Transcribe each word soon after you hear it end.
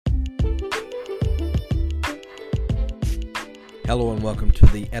Hello and welcome to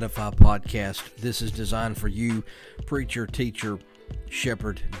the Edify Podcast. This is designed for you, preacher, teacher,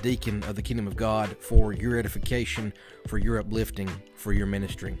 shepherd, deacon of the Kingdom of God, for your edification, for your uplifting, for your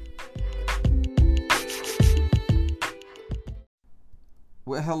ministry.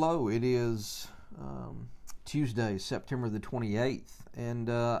 Well, hello. It is Tuesday, September the 28th, and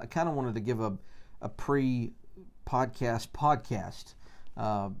I kind of wanted to give a podcast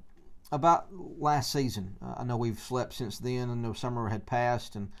about last season. I know we've slept since then. I know summer had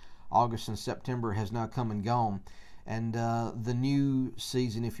passed, and August and September has now come and gone. And the new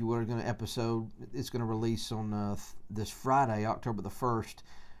season, if you will, episode is going to release on this Friday, October the 1st.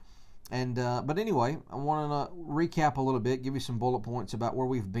 And but anyway, I want to recap a little bit, give you some bullet points about where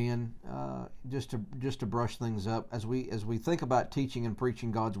we've been, just to brush things up as we think about teaching and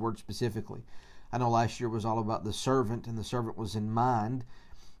preaching God's Word specifically. I know last year was all about the servant, and the servant was in mind.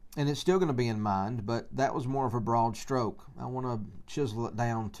 And it's still going to be in mind, but that was more of a broad stroke. I want to chisel it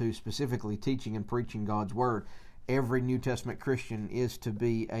down to specifically teaching and preaching God's Word. Every New Testament Christian is to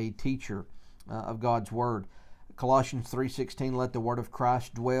be a teacher of God's Word. Colossians 3:16, let the Word of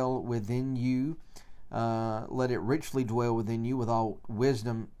Christ dwell within you. Let it richly dwell within you with all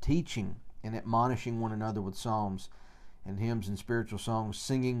wisdom, teaching and admonishing one another with psalms and hymns and spiritual songs,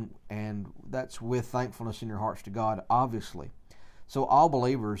 singing, and that's with thankfulness in your hearts to God, obviously. So all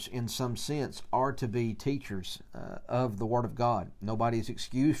believers, in some sense, are to be teachers of the Word of God. Nobody is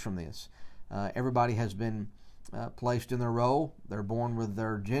excused from this. Everybody has been placed in their role. They're born with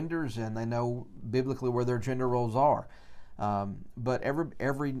their genders, and they know biblically where their gender roles are. But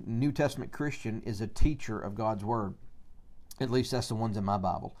every New Testament Christian is a teacher of God's Word. At least that's the ones in my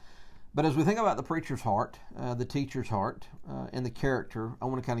Bible. But as we think about the preacher's heart, the teacher's heart, and the character, I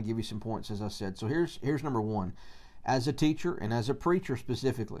want to kind of give you some points, as I said. So here's number one. As a teacher and as a preacher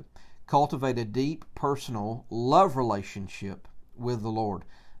specifically, cultivate a deep, personal love relationship with the Lord.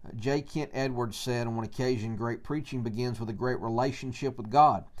 J. Kent Edwards said on one occasion, great preaching begins with a great relationship with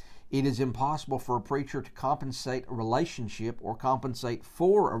God. It is impossible for a preacher to compensate a relationship or compensate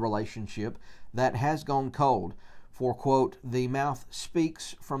for a relationship that has gone cold. For, quote, the mouth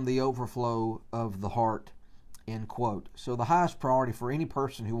speaks from the overflow of the heart, end quote. So the highest priority for any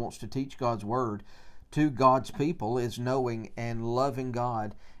person who wants to teach God's Word to God's people is knowing and loving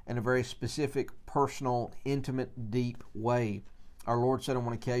God in a very specific, personal, intimate, deep way. Our Lord said on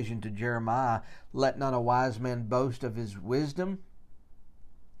one occasion to Jeremiah, let not a wise man boast of his wisdom,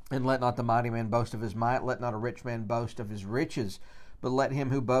 and let not the mighty man boast of his might, let not a rich man boast of his riches, but let him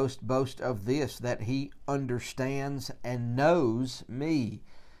who boast of this, that he understands and knows me,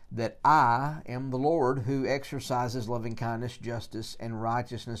 that I am the Lord who exercises loving kindness, justice, and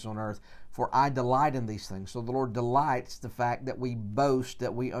righteousness on earth, for I delight in these things. So the Lord delights the fact that we boast,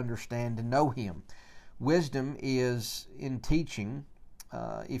 that we understand and know Him. Wisdom is in teaching,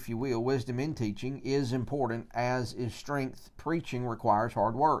 if you will, wisdom in teaching is important, as is strength. Preaching requires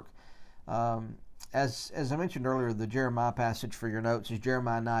hard work. As I mentioned earlier, the Jeremiah passage for your notes is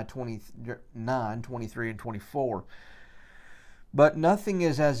Jeremiah 9, 23, and 24. But nothing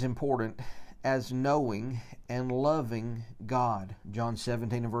is as important as knowing and loving God. John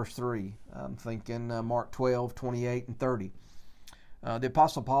 17 and verse 3. I'm thinking Mark 12, 28 and 30. The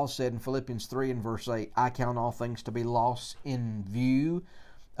Apostle Paul said in Philippians 3 and verse 8, I count all things to be lost in view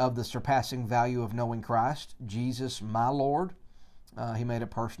of the surpassing value of knowing Christ, Jesus my Lord. He made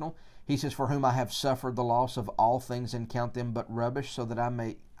it personal. He says, for whom I have suffered the loss of all things and count them but rubbish, so that I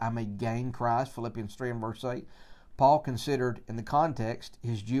may gain Christ. Philippians 3 and verse 8. Paul considered, in the context,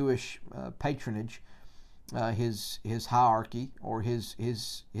 his Jewish patronage, his hierarchy, or his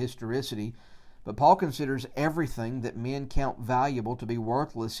historicity. But Paul considers everything that men count valuable to be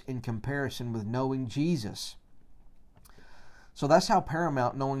worthless in comparison with knowing Jesus. So that's how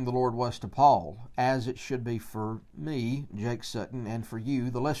paramount knowing the Lord was to Paul, as it should be for me, Jake Sutton, and for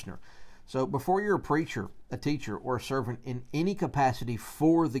you, the listener. So before you're a preacher, a teacher, or a servant in any capacity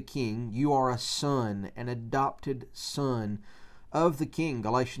for the King, you are a son, an adopted son of the King.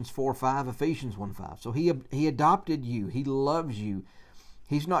 Galatians 4:5, Ephesians 1:5. So he adopted you. He loves you.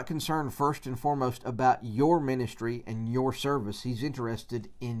 He's not concerned first and foremost about your ministry and your service. He's interested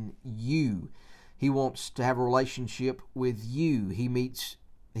in you. He wants to have a relationship with you. He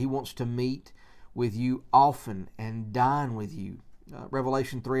wants to meet with you often and dine with you.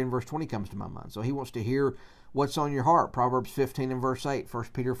 Revelation 3 and verse 20 comes to my mind. So he wants to hear what's on your heart. Proverbs 15 and verse 8,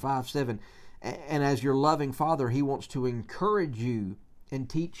 1 Peter 5:7. And as your loving Father, He wants to encourage you and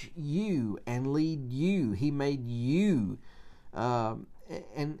teach you and lead you. He made you,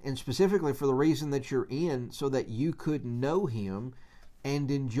 and specifically for the reason that you're in, so that you could know Him and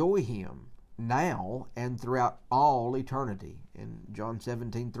enjoy Him. now and throughout all eternity. And John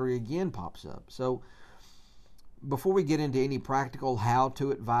 17:3 again pops up. So before we get into any practical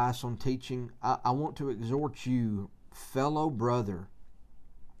how-to advice on teaching, I want to exhort you, fellow brother,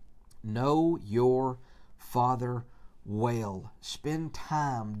 know your Father well. Spend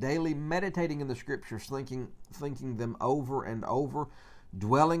time daily meditating in the Scriptures, thinking them over and over,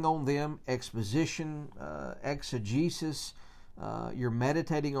 dwelling on them, exposition, exegesis. You're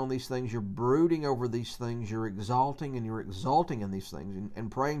meditating on these things, you're brooding over these things, you're exalting and you're exulting in these things,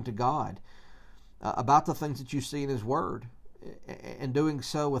 and praying to God about the things that you see in His Word, and doing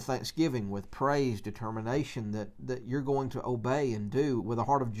so with thanksgiving, with praise, determination that you're going to obey and do with a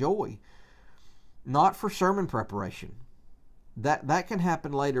heart of joy, not for sermon preparation. That can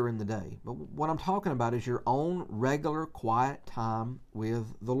happen later in the day. But what I'm talking about is your own regular quiet time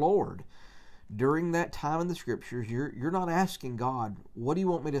with the Lord. During that time in the Scriptures, you're not asking God, what do you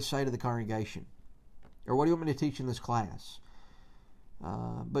want me to say to the congregation? Or what do you want me to teach in this class?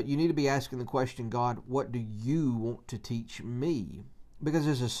 But you need to be asking the question, God, what do you want to teach me? Because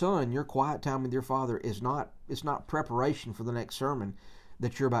as a son, your quiet time with your Father it's not preparation for the next sermon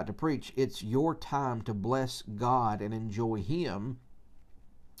that you're about to preach. It's your time to bless God and enjoy Him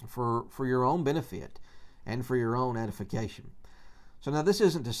for your own benefit and for your own edification. So now this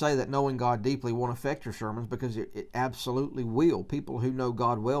isn't to say that knowing God deeply won't affect your sermons, because it absolutely will. People who know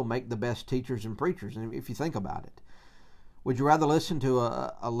God well make the best teachers and preachers, and if you think about it. Would you rather listen to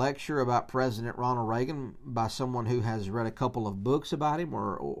a lecture about President Ronald Reagan by someone who has read a couple of books about him,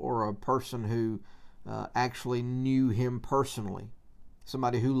 or a person who actually knew him personally?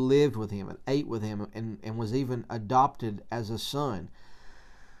 Somebody who lived with him and ate with him and was even adopted as a son.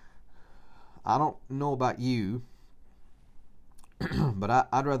 I don't know about you, but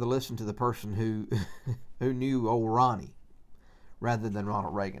I'd rather listen to the person who knew old Ronnie rather than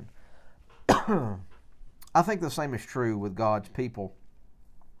Ronald Reagan. I think the same is true with God's people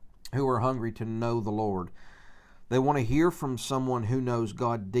who are hungry to know the Lord. They want to hear from someone who knows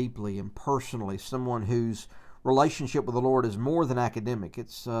God deeply and personally, someone whose relationship with the Lord is more than academic.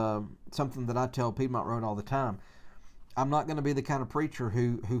 It's something that I tell Piedmont Road all the time. I'm not going to be the kind of preacher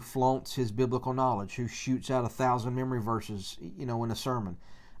who flaunts his biblical knowledge, who shoots out 1,000 memory verses, in a sermon.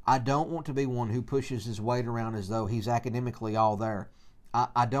 I don't want to be one who pushes his weight around as though he's academically all there.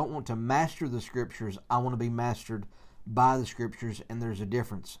 I don't want to master the Scriptures. I want to be mastered by the Scriptures, and there's a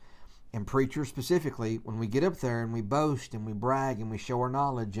difference. And preachers specifically, when we get up there and we boast and we brag and we show our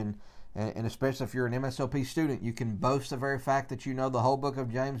knowledge, and especially if you're an MSOP student, you can boast the very fact that you know the whole book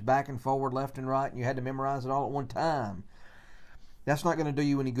of James back and forward, left and right, and you had to memorize it all at one time. That's not going to do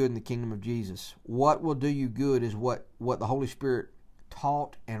you any good in the kingdom of Jesus. What will do you good is what the Holy Spirit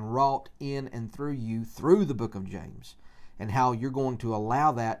taught and wrought in and through you through the book of James, and how you're going to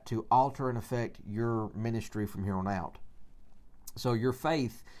allow that to alter and affect your ministry from here on out. So your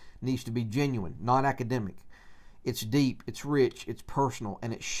faith needs to be genuine, not academic. It's deep, it's rich, it's personal,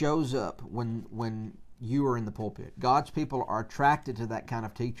 and it shows up when you are in the pulpit. God's people are attracted to that kind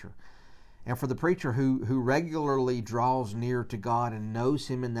of teacher. And for the preacher who regularly draws near to God and knows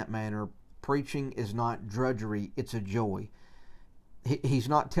Him in that manner, preaching is not drudgery, it's a joy. He's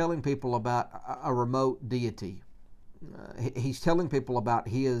not telling people about a remote deity. He's telling people about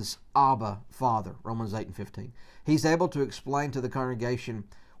His Abba Father, Romans 8:15. He's able to explain to the congregation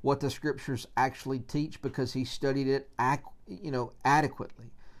what the Scriptures actually teach because he studied it,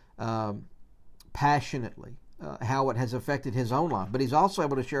 adequately, passionately, how it has affected his own life. But he's also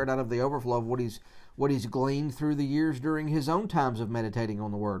able to share it out of the overflow of what he's gleaned through the years during his own times of meditating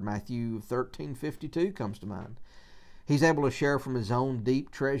on the Word. Matthew 13:52 comes to mind. He's able to share from his own deep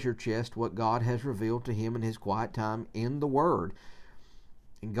treasure chest what God has revealed to him in his quiet time in the Word.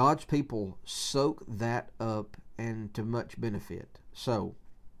 And God's people soak that up, and to much benefit. So,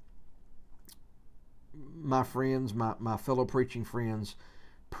 my friends, my fellow preaching friends,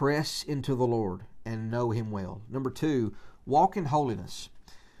 press into the Lord and know Him well. Number 2, walk in holiness.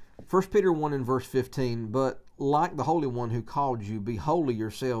 1 Peter 1 and verse 15, but like the Holy One who called you, be holy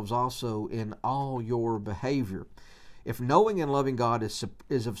yourselves also in all your behavior. If knowing and loving God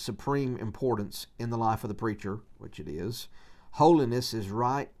is of supreme importance in the life of the preacher, which it is, holiness is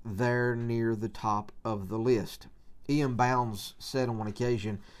right there near the top of the list. E.M. Bounds said on one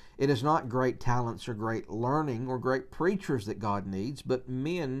occasion, it is not great talents or great learning or great preachers that God needs, but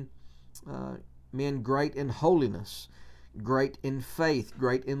men great in holiness, great in faith,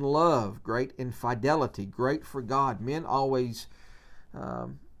 great in love, great in fidelity, great for God. Men always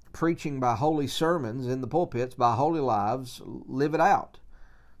preaching by holy sermons in the pulpits, by holy lives, live it out.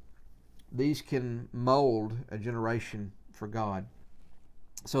 These can mold a generation for God.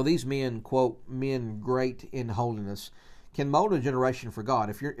 So these men, quote, men great in holiness, can mold a generation for God.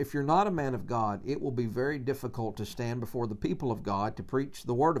 If you're not a man of God, it will be very difficult to stand before the people of God to preach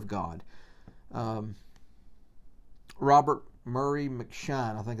the Word of God. Robert Murray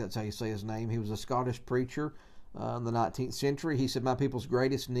McShine, I think that's how you say his name. He was a Scottish preacher in the 19th century. He said, "My people's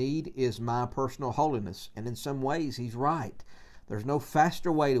greatest need is my personal holiness." And in some ways, he's right. There's no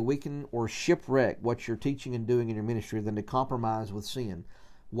faster way to weaken or shipwreck what you're teaching and doing in your ministry than to compromise with sin.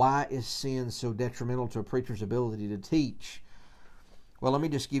 Why is sin so detrimental to a preacher's ability to teach? Well, let me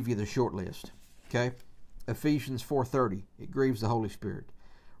just give you the short list. Okay? Ephesians 4:30, it grieves the Holy Spirit.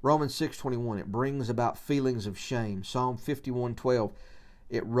 Romans 6:21, it brings about feelings of shame. Psalm 51:12,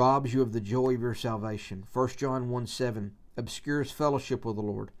 it robs you of the joy of your salvation. 1 John 1:7, obscures fellowship with the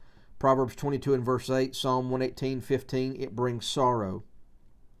Lord. Proverbs 22 and verse 8, Psalm 118:15, it brings sorrow.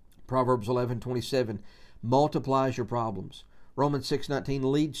 Proverbs 11:27, multiplies your problems. Romans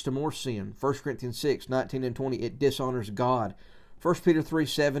 6:19 leads to more sin. 1 Corinthians 6:19 and 20, it dishonors God. 1 Peter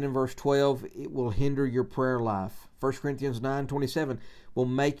 3:7 and verse 12, it will hinder your prayer life. 1 Corinthians 9:27 will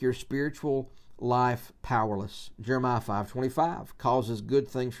make your spiritual life powerless. Jeremiah 5:25 causes good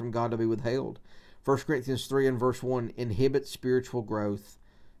things from God to be withheld. 1 Corinthians 3 and verse 1 inhibits spiritual growth.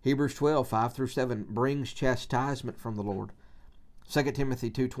 Hebrews 12:5-7 brings chastisement from the Lord. 2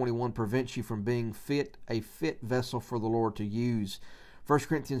 Timothy 2:21 prevents you from being a fit vessel for the Lord to use. 1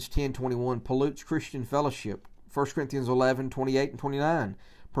 Corinthians 10:21 pollutes Christian fellowship. 1 Corinthians 11:28 and 29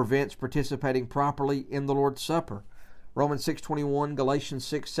 prevents participating properly in the Lord's Supper. Romans 6:21, Galatians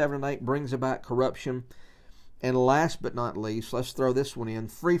 6:7 and 8 brings about corruption. And last but not least, let's throw this one in,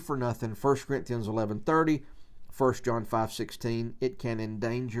 free for nothing, 1 Corinthians 11:30, 1 John 5:16, it can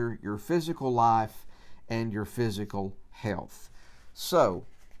endanger your physical life and your physical health. So,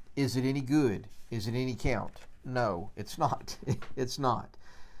 is it any good? Is it any count? No, it's not. It's not.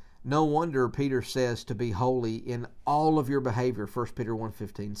 No wonder Peter says to be holy in all of your behavior, 1 Peter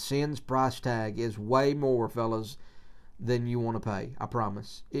 1:15. Sin's price tag is way more, fellas, than you want to pay. I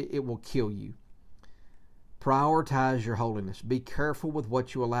promise. It will kill you. Prioritize your holiness. Be careful with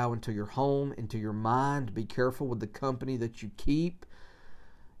what you allow into your home, into your mind. Be careful with the company that you keep.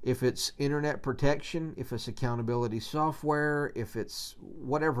 If it's internet protection, if it's accountability software, if it's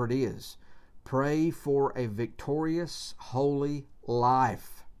whatever it is, pray for a victorious, holy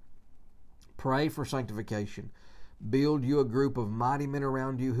life. Pray for sanctification. Build you a group of mighty men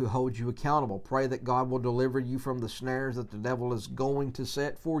around you who hold you accountable. Pray that God will deliver you from the snares that the devil is going to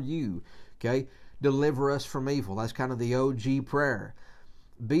set for you. Okay? Deliver us from evil. That's kind of the OG prayer.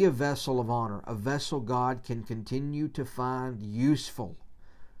 Be a vessel of honor, a vessel God can continue to find useful.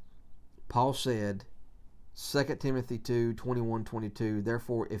 Paul said, 2 Timothy 2:21-22,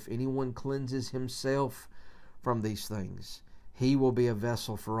 therefore, if anyone cleanses himself from these things, he will be a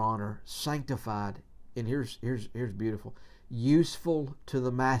vessel for honor, sanctified, and here's beautiful, useful to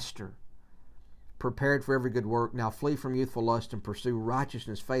the master, prepared for every good work. Now flee from youthful lust and pursue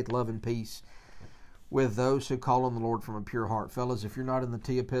righteousness, faith, love, and peace with those who call on the Lord from a pure heart. Fellas, if you're not in the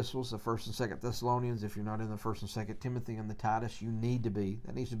T epistles, the 1st and 2nd Thessalonians, if you're not in the 1st and 2nd Timothy and the Titus, you need to be.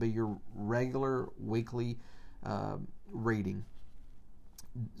 That needs to be your regular weekly reading.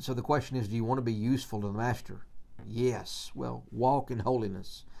 So the question is, do you want to be useful to the master? Yes. Well, walk in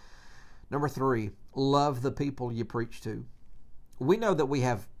holiness. Number 3, love the people you preach to. We know that we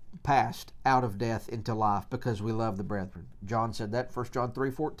have passed out of death into life because we love the brethren. John said that, 1 John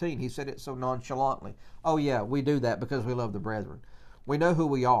 3:14. He said it so nonchalantly. Oh yeah, we do that because we love the brethren. We know who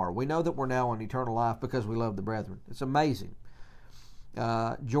we are. We know that we're now in eternal life because we love the brethren. It's amazing.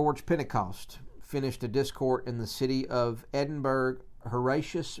 George Pentecost finished a discourse in the city of Edinburgh.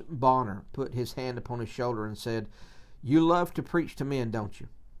 Horatius Bonner put his hand upon his shoulder and said, "You love to preach to men, don't you?"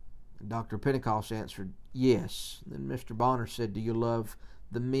 And Dr. Pentecost answered, "Yes." Then Mr. Bonner said, "Do you love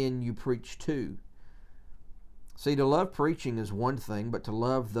the men you preach to?" See, to love preaching is one thing, but to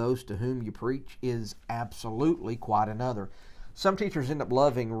love those to whom you preach is absolutely quite another. Some teachers end up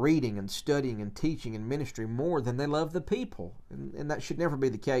loving reading and studying and teaching and ministry more than they love the people, and that should never be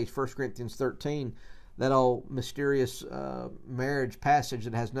the case. 1 Corinthians 13, that old mysterious marriage passage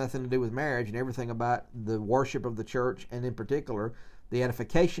that has nothing to do with marriage and everything about the worship of the church, and in particular the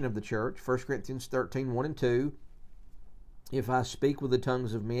edification of the church. 1 Corinthians 13, 1 and 2. If I speak with the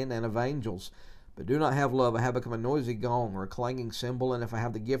tongues of men and of angels, but do not have love, I have become a noisy gong or a clanging cymbal. And if I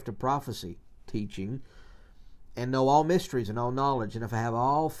have the gift of prophecy, teaching, and know all mysteries and all knowledge, and if I have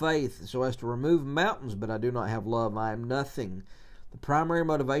all faith so as to remove mountains, but I do not have love, I am nothing. The primary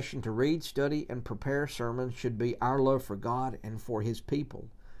motivation to read, study, and prepare sermons should be our love for God and for His people.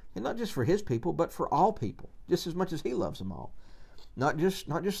 And not just for His people, but for all people, just as much as He loves them all. not just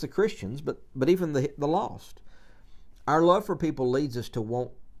the Christians, but even the lost. Our love for people leads us to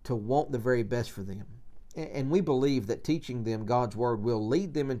want the very best for them. And we believe that teaching them God's Word will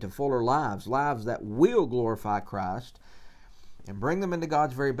lead them into fuller lives that will glorify Christ and bring them into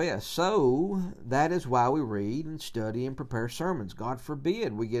God's very best. So that is why we read and study and prepare sermons. God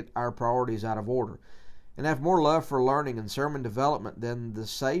forbid we get our priorities out of order and have more love for learning and sermon development than the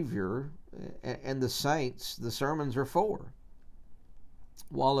Savior and the saints the sermons are for.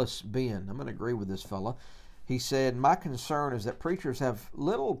 Wallace Ben, I'm going to agree with this fella. He said, "My concern is that preachers have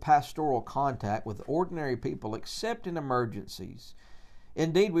little pastoral contact with ordinary people except in emergencies.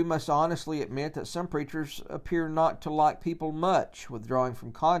 Indeed, we must honestly admit that some preachers appear not to like people much, withdrawing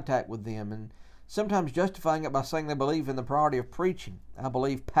from contact with them, and sometimes justifying it by saying they believe in the priority of preaching. I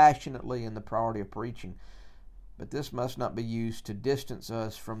believe passionately in the priority of preaching, but this must not be used to distance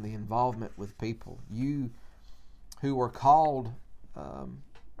us from the involvement with people. You who are called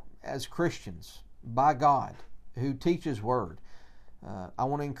as Christians by God, who teach His Word, I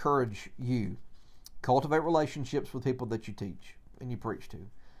want to encourage you, cultivate relationships with people that you teach and you preach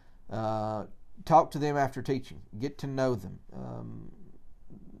to. Talk to them after teaching. Get to know them.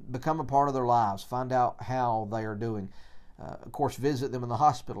 Become a part of their lives. Find out how they are doing. Of course, visit them in the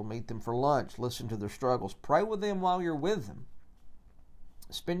hospital. Meet them for lunch. Listen to their struggles. Pray with them while you're with them.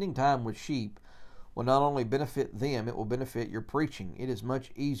 Spending time with sheep will not only benefit them, it will benefit your preaching. It is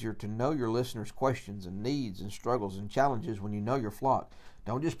much easier to know your listeners' questions and needs and struggles and challenges when you know your flock.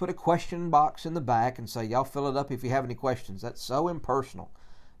 Don't just put a question box in the back and say, y'all fill it up if you have any questions. That's so impersonal.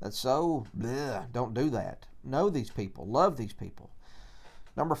 That's so, bleh. Don't do that. Know these people. Love these people.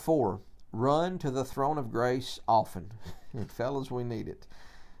 Number 4, run to the throne of grace often. Fellas, we need it.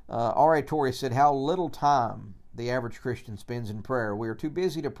 R.A. Torrey said, how little time the average Christian spends in prayer. We are too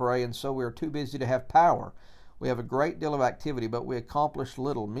busy to pray, and so we are too busy to have power. We have a great deal of activity, but we accomplish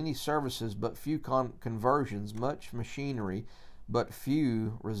little. Many services, but few conversions. Much machinery, but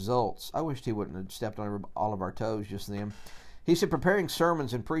few results. I wished he wouldn't have stepped on all of our toes just then. He said, preparing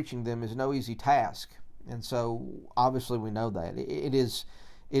sermons and preaching them is no easy task. And so, obviously, we know that. It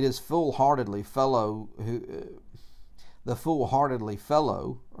is foolhardily fellow who... the foolhardedly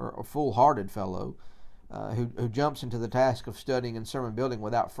fellow, or foolhardy fellow, who jumps into the task of studying and sermon building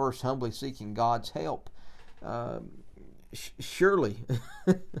without first humbly seeking God's help. Surely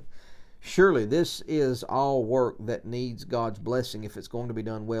this is all work that needs God's blessing if it's going to be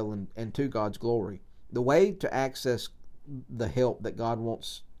done well and to God's glory. The way to access the help that God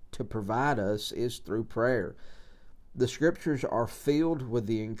wants to provide us is through prayer. The Scriptures are filled with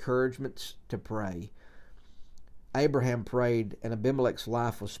the encouragements to pray. Abraham prayed, and Abimelech's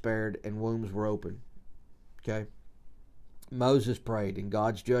life was spared, and wombs were opened. Okay? Moses prayed, and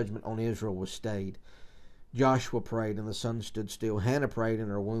God's judgment on Israel was stayed. Joshua prayed, and the sun stood still. Hannah prayed, and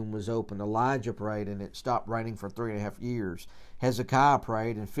her womb was opened. Elijah prayed, and it stopped raining for 3.5 years. Hezekiah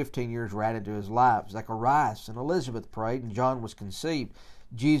prayed, and 15 years were added to his life. Zacharias and Elizabeth prayed, and John was conceived.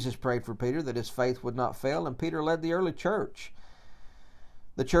 Jesus prayed for Peter that his faith would not fail, and Peter led the early church.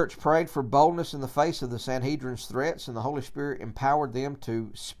 The church prayed for boldness in the face of the Sanhedrin's threats, and the Holy Spirit empowered them to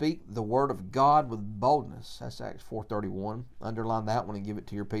speak the word of God with boldness. That's Acts 4:31. Underline that one and give it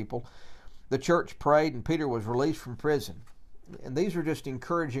to your people. The church prayed, and Peter was released from prison. And these are just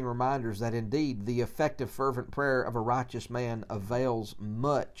encouraging reminders that indeed the effective, fervent prayer of a righteous man avails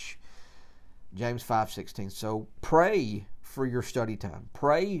much. James 5:16. So pray for your study time.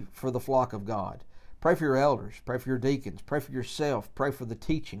 Pray for the flock of God. Pray for your elders. Pray for your deacons. Pray for yourself. Pray for the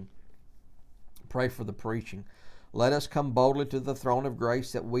teaching. Pray for the preaching. Let us come boldly to the throne of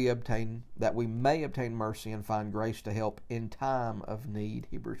grace that we may obtain mercy and find grace to help in time of need.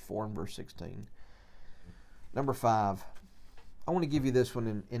 Hebrews 4 and verse 16. Number 5. I want to give you this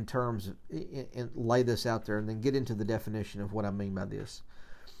one in terms, and lay this out there, and then get into the definition of what I mean by this.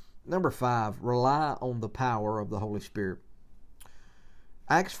 Number 5, rely on the power of the Holy Spirit.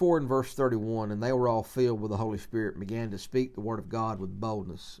 Acts 4 and verse 31, and they were all filled with the Holy Spirit and began to speak the word of God with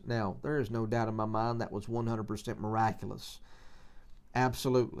boldness. Now, there is no doubt in my mind that was 100% miraculous.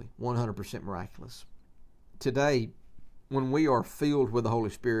 Absolutely, 100% miraculous. Today, when we are filled with the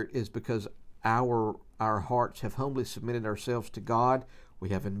Holy Spirit, is because our hearts have humbly submitted ourselves to God. We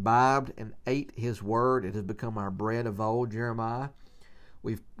have imbibed and ate His Word. It has become our bread of old, Jeremiah.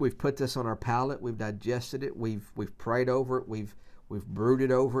 We've put this on our palate. We've digested it. We've prayed over it. We've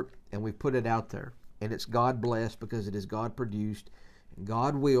brooded over it, and we've put it out there. And it's God blessed because it is God produced and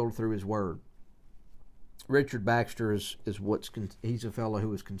God willed through His Word. Richard Baxter he's a fellow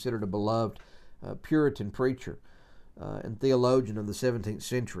who is considered a beloved Puritan preacher and theologian of the 17th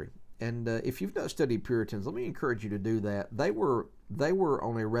century. And if you've not studied Puritans, let me encourage you to do that. They were they were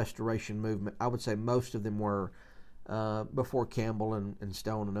on a restoration movement. I would say most of them were before Campbell and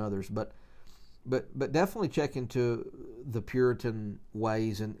Stone and others, but definitely check into the Puritan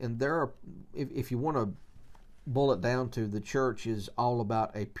ways, and there are, if you want to boil it down to, the church is all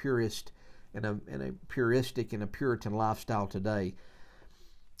about a purist and a puristic and a Puritan lifestyle today.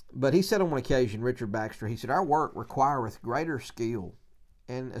 But he said on one occasion, Richard Baxter, he said, "Our work requireth greater skill,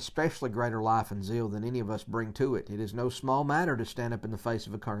 and especially greater life and zeal than any of us bring to it. It is no small matter to stand up in the face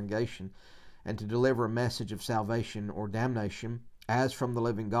of a congregation and to deliver a message of salvation or damnation as from the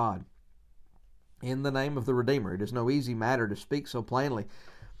living God, in the name of the Redeemer. It is no easy matter to speak so plainly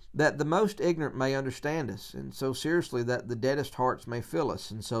that the most ignorant may understand us, and so seriously that the deadest hearts may fill us,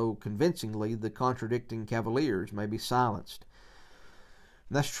 and so convincingly the contradicting cavaliers may be silenced."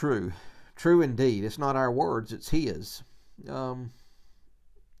 And that's true. True indeed. It's not our words, it's His.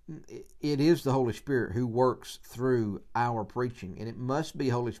 It is the Holy Spirit who works through our preaching, and it must be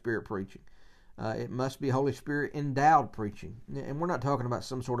Holy Spirit preaching. It must be Holy Spirit endowed preaching. And we're not talking about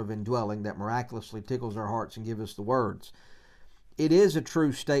some sort of indwelling that miraculously tickles our hearts and gives us the words. It is a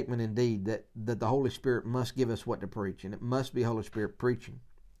true statement indeed that the Holy Spirit must give us what to preach, and it must be Holy Spirit preaching.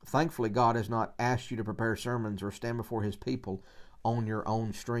 Thankfully, God has not asked you to prepare sermons or stand before His people on your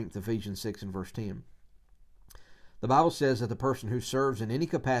own strength, Ephesians 6 and verse 10. The Bible says that the person who serves in any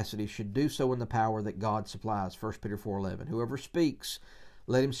capacity should do so in the power that God supplies, 1 Peter 4:11. Whoever speaks,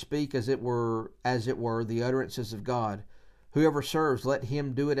 let him speak as it were the utterances of God. Whoever serves, let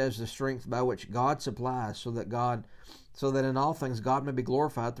him do it as the strength by which God supplies, so that in all things God may be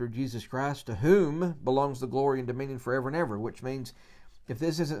glorified through Jesus Christ, to whom belongs the glory and dominion forever and ever. Which means, if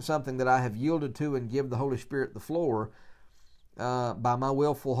this isn't something that I have yielded to and give the Holy Spirit the floor, by my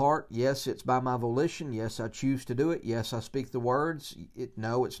willful heart, yes, it's by my volition, yes, I choose to do it, yes, I speak the words,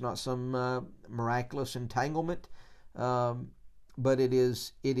 no, it's not some miraculous entanglement, but it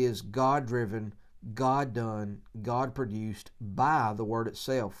is God-driven, God-done, God-produced by the Word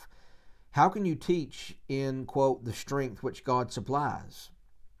itself. How can you teach in, quote, the strength which God supplies?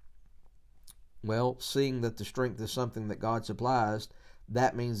 Well, seeing that the strength is something that God supplies,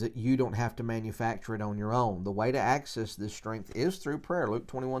 that means that you don't have to manufacture it on your own. The way to access this strength is through prayer. Luke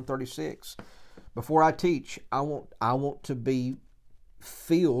 21:36. Before I teach, I want to be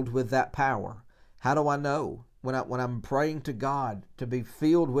filled with that power. How do I know? When I'm praying to God, to be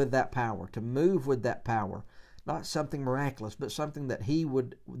filled with that power, to move with that power. Not something miraculous, but something that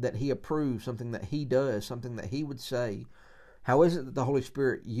He approves, something that He does, something that He would say. How is it that the Holy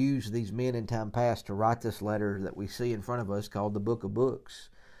Spirit used these men in time past to write this letter that we see in front of us called the Book of Books?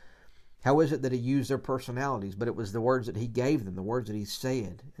 How is it that He used their personalities, but it was the words that He gave them, the words that He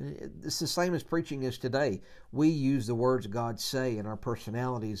said? It's the same as preaching is today. We use the words God say, and our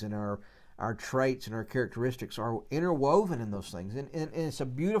personalities and our traits and our characteristics are interwoven in those things. And it's a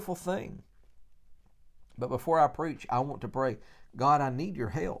beautiful thing. But before I preach, I want to pray, God, I need your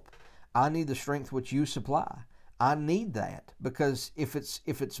help. I need the strength which you supply. I need that, because if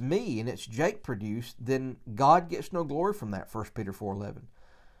it's me and it's Jake produced, then God gets no glory from that, 1 Peter 4:11.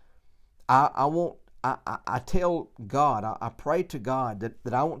 I tell God, I pray to God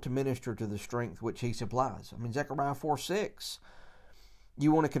that I want to minister to the strength which He supplies. I mean, Zechariah 4:6.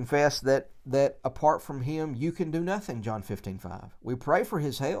 You want to confess that apart from Him you can do nothing, John 15:5. We pray for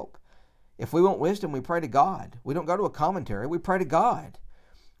His help. If we want wisdom, we pray to God. We don't go to a commentary, we pray to God.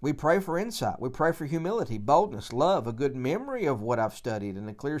 We pray for insight. We pray for humility, boldness, love, a good memory of what I've studied, and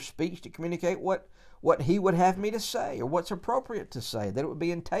a clear speech to communicate what He would have me to say, or what's appropriate to say, that it would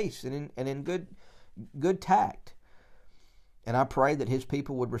be in taste and in good tact. And I pray that His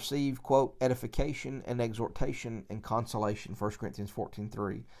people would receive, quote, edification and exhortation and consolation, 1 Corinthians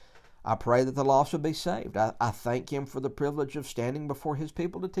 14:3. I pray that the lost would be saved. I thank Him for the privilege of standing before His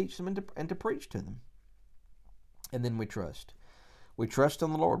people to teach them and to preach to them. And then we trust. We trust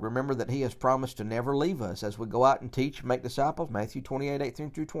in the Lord. Remember that He has promised to never leave us as we go out and teach and make disciples. Matthew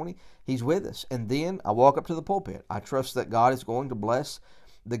 28:18-20. He's with us. And then I walk up to the pulpit. I trust that God is going to bless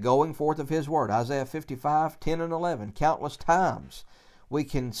the going forth of His Word. Isaiah 55:10 and 11. Countless times we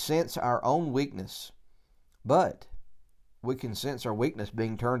can sense our own weakness, but we can sense our weakness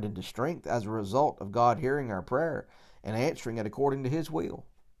being turned into strength as a result of God hearing our prayer and answering it according to His will.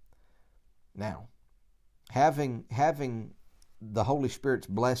 Now, having the Holy Spirit's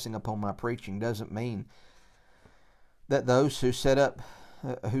blessing upon my preaching doesn't mean that those who step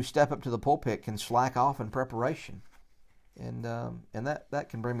up to the pulpit can slack off in preparation. And that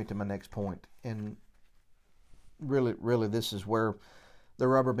can bring me to my next point. And really this is where the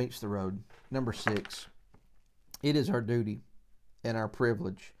rubber meets the road. Number 6, it is our duty and our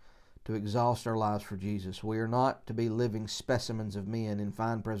privilege to exhaust our lives for Jesus. We are not to be living specimens of men in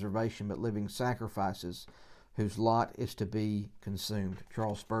fine preservation, but living sacrifices whose lot is to be consumed.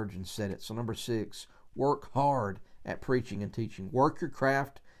 Charles Spurgeon said it. So number 6, work hard at preaching and teaching. Work your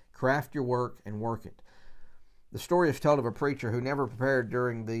craft your work, and work it. The story is told of a preacher who never prepared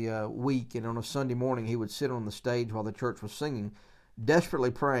during the week, and on a Sunday morning he would sit on the stage while the church was singing,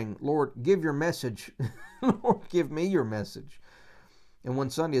 desperately praying, "Lord, give your message. Lord, give me your message." And one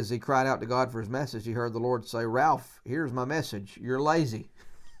Sunday, as he cried out to God for his message, he heard the Lord say, "Ralph, here's my message. You're lazy."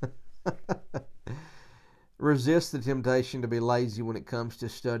 Resist the temptation to be lazy when it comes to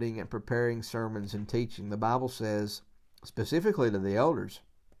studying and preparing sermons and teaching. The Bible says, specifically to the elders,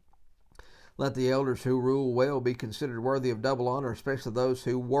 "Let the elders who rule well be considered worthy of double honor, especially those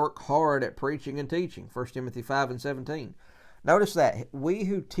who work hard at preaching and teaching." 1 Timothy 5:17. Notice that we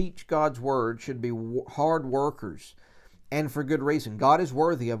who teach God's word should be hard workers, and for good reason. God is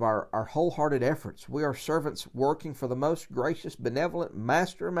worthy of our wholehearted efforts. We are servants working for the most gracious, benevolent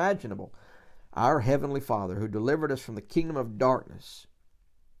Master imaginable, our Heavenly Father, who delivered us from the kingdom of darkness.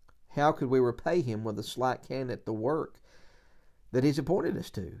 How could we repay Him with a slack hand at the work that He's appointed us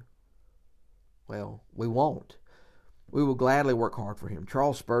to? Well, we won't. We will gladly work hard for Him.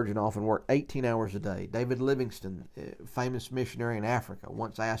 Charles Spurgeon often worked 18 hours a day. David Livingstone, famous missionary in Africa,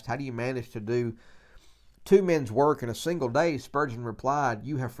 once asked, "How do you manage to do 2 men's work in a single day?" Spurgeon replied,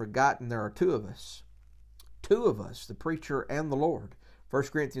 "You have forgotten there are 2 of us. 2 of us, the preacher and the Lord."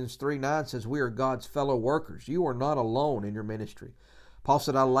 1 Corinthians 3:9 says, "We are God's fellow workers. You are not alone in your ministry." Paul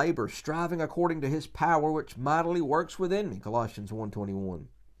said, "I labor, striving according to His power, which mightily works within me." Colossians 1:21.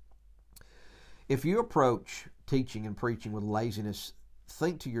 If you approach teaching and preaching with laziness,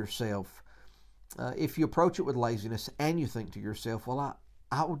 think to yourself, if you approach it with laziness and you think to yourself, "Well,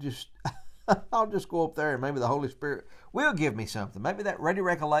 I will just I'll just go up there and maybe the Holy Spirit will give me something. Maybe that ready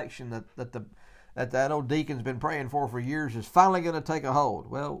recollection that old deacon's been praying for years is finally going to take a hold."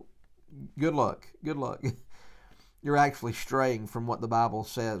 Well, good luck. Good luck. You're actually straying from what the Bible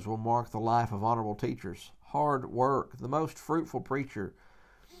says will mark the life of honorable teachers. Hard work. The most fruitful preacher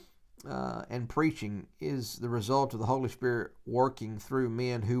and preaching is the result of the Holy Spirit working through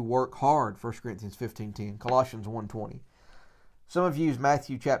men who work hard. 1 Corinthians 15:10, Colossians 1:20. Some of you use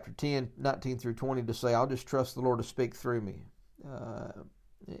Matthew chapter 10, 19 through 20 to say, "I'll just trust the Lord to speak through me."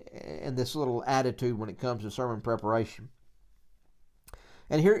 And this little attitude when it comes to sermon preparation.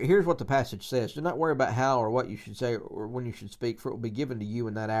 And here's what the passage says. "Do not worry about how or what you should say or when you should speak, for it will be given to you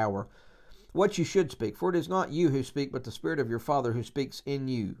in that hour what you should speak. For it is not you who speak, but the Spirit of your Father who speaks in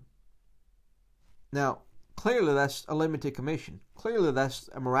you." Now, clearly that's a limited commission. Clearly that's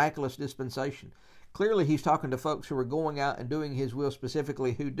a miraculous dispensation. Clearly he's talking to folks who are going out and doing His will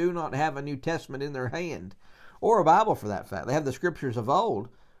specifically, who do not have a New Testament in their hand, or a Bible for that fact. They have the Scriptures of old,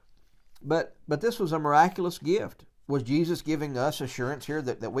 but this was a miraculous gift. Was Jesus giving us assurance here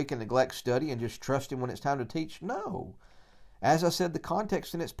that we can neglect study and just trust Him when it's time to teach? No. As I said, the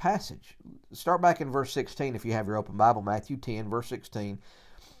context in its passage. Start back in verse 16 if you have your open Bible, Matthew 10, verse 16.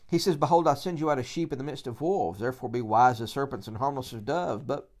 He says, "Behold, I send you out as sheep in the midst of wolves. Therefore be wise as serpents and harmless as doves.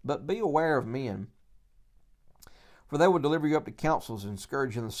 But be aware of men. For they will deliver you up to councils and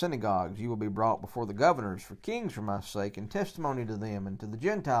scourge you in the synagogues. You will be brought before the governors for kings for my sake, and testimony to them and to the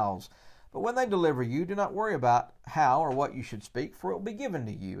Gentiles. But when they deliver you, do not worry about how or what you should speak, for it will be given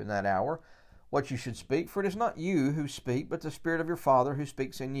to you in that hour what you should speak. For it is not you who speak, but the Spirit of your Father who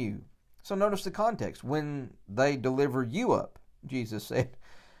speaks in you." So notice the context. When they deliver you up, Jesus said.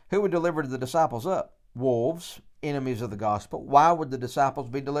 Who would deliver the disciples up? Wolves, enemies of the gospel. Why would the disciples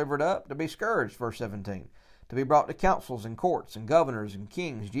be delivered up? To be scourged, verse 17. To be brought to councils and courts and governors and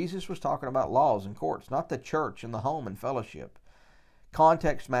kings. Jesus was talking about laws and courts, not the church and the home and fellowship.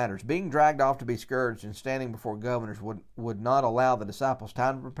 Context matters. Being dragged off to be scourged and standing before governors would not allow the disciples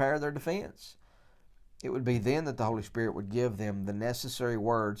time to prepare their defense. It would be then that the Holy Spirit would give them the necessary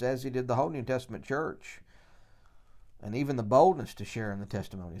words, as He did the whole New Testament church, and even the boldness to share in the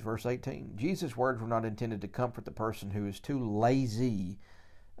testimonies. Verse 18, Jesus' words were not intended to comfort the person who is too lazy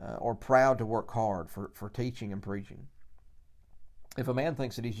or proud to work hard for teaching and preaching. If a man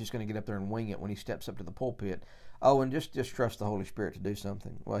thinks that he's just going to get up there and wing it when he steps up to the pulpit, and just trust the Holy Spirit to do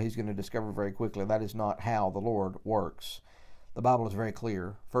something, well, he's going to discover very quickly that is not how the Lord works. The Bible is very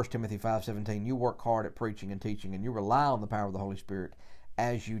clear. 1 Timothy 5:17, you work hard at preaching and teaching, and you rely on the power of the Holy Spirit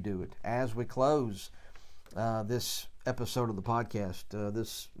as you do it. As we close this episode of the podcast,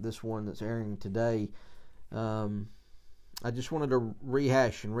 this one that's airing today, I just wanted to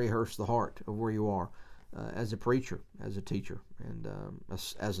rehash and rehearse the heart of where you are as a preacher, as a teacher, and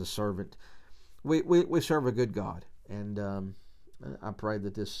as a servant. We serve a good God, and I pray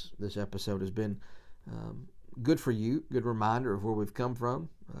that this episode has been good for you, good reminder of where we've come from,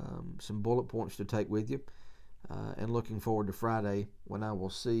 some bullet points to take with you, and looking forward to Friday when I will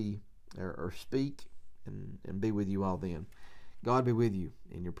see or speak and be with you all then. God be with you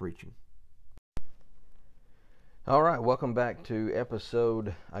in your preaching. All right, welcome back to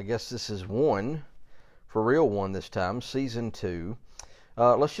episode, I guess this is 1, for real 1 this time, season 2.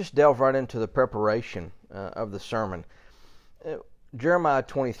 Let's just delve right into the preparation of the sermon. Jeremiah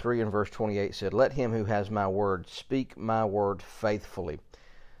 23 and verse 28 said, "Let him who has my word speak my word faithfully."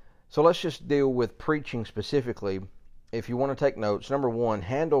 So let's just deal with preaching specifically. If you want to take notes, number 1,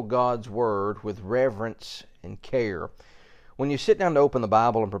 handle God's word with reverence and care. When you sit down to open the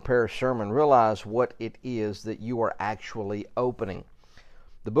Bible and prepare a sermon, realize what it is that you are actually opening.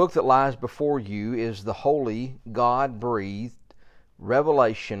 The book that lies before you is the holy, God-breathed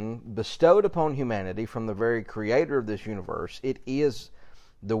revelation bestowed upon humanity from the very creator of this universe. It is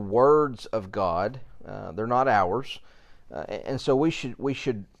the words of God. They're not ours. And so we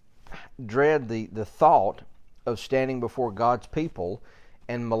should dread the thought of standing before God's people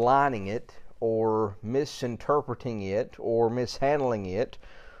and maligning it, or misinterpreting it, or mishandling it,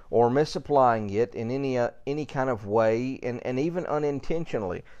 or misapplying it in any kind of way, and even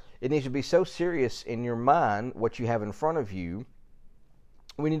unintentionally. It needs to be so serious in your mind, what you have in front of you.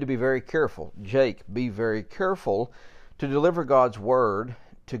 We need to be very careful. Jake, be very careful to deliver God's word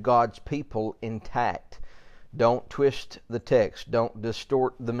to God's people intact. Don't twist the text. Don't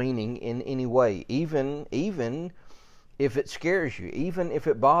distort the meaning in any way, even if it scares you, even if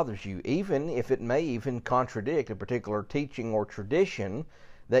it bothers you, even if it may even contradict a particular teaching or tradition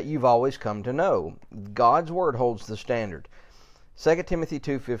that you've always come to know. God's word holds the standard. 2 Timothy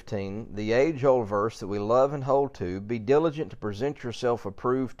 2:15, the age-old verse that we love and hold to, "Be diligent to present yourself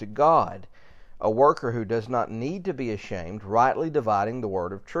approved to God, a worker who does not need to be ashamed, rightly dividing the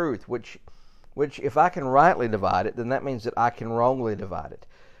word of truth," which if I can rightly divide it, then that means that I can wrongly divide it.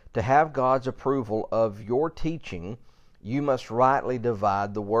 To have God's approval of your teaching, you must rightly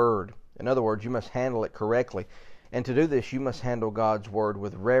divide the word. In other words, you must handle it correctly. And to do this, you must handle God's word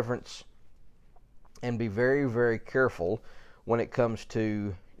with reverence and be very, very careful when it comes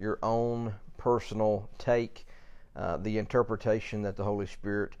to your own personal take, the interpretation that the Holy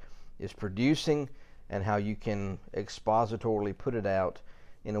Spirit is producing, and how you can expositorily put it out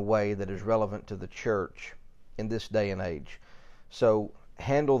in a way that is relevant to the church in this day and age. So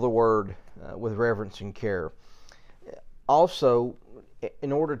handle the word with reverence and care. Also,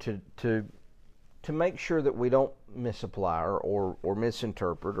 in order to make sure that we don't misapply or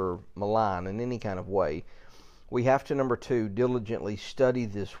misinterpret or malign in any kind of way, we have to, number 2, diligently study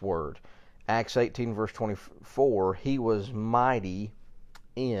this word. Acts 18 verse 24, he was mighty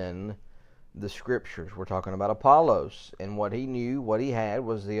in the Scriptures. We're talking about Apollos, and what he knew, what he had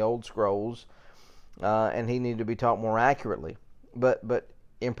was the old scrolls, and he needed to be taught more accurately. But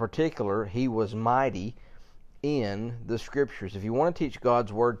in particular, he was mighty in the Scriptures. If you want to teach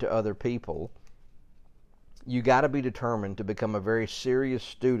God's word to other people, you got to be determined to become a very serious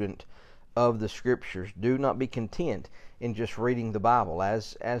student of the Scriptures. Do not be content in just reading the Bible.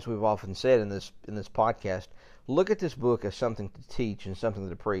 As we've often said in this podcast, look at this book as something to teach and something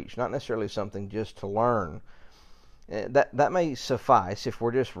to preach, not necessarily something just to learn. That may suffice if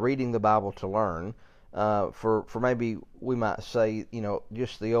we're just reading the Bible to learn. For maybe we might say,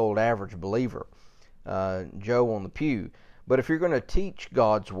 just the old average believer, Joe on the pew. But if you're going to teach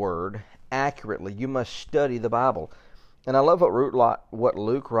God's word accurately, you must study the Bible. And I love what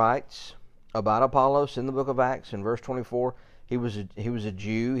Luke writes about Apollos in the book of Acts in verse 24. He was a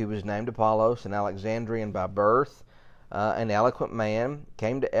Jew. He was named Apollos, an Alexandrian by birth, an eloquent man,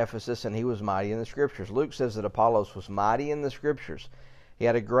 came to Ephesus, and he was mighty in the Scriptures. Luke says that Apollos was mighty in the Scriptures. He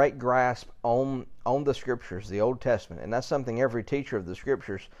had a great grasp on the Scriptures, the Old Testament, and that's something every teacher of the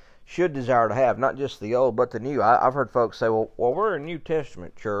Scriptures should desire to have, not just the Old, but the New. I've heard folks say, well, we're a New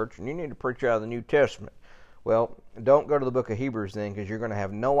Testament church, and you need to preach out of the New Testament. Well, don't go to the book of Hebrews then, because you're going to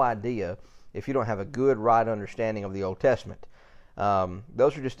have no idea if you don't have a good, right understanding of the Old Testament.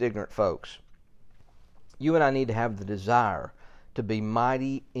 Those are just ignorant folks. You and I need to have the desire to be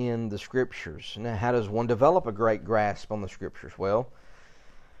mighty in the Scriptures. Now, how does one develop a great grasp on the Scriptures? Well,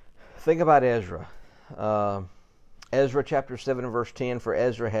 think about Ezra. Ezra chapter 7 and verse 10, for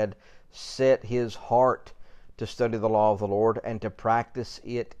Ezra had set his heart to study the law of the Lord and to practice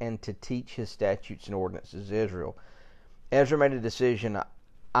it and to teach his statutes and ordinances, Israel. Ezra made a decision,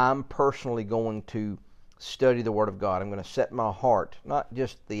 I'm personally going to study the Word of God. I'm going to set my heart, not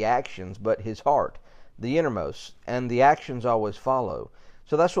just the actions, but his heart, the innermost, and the actions always follow.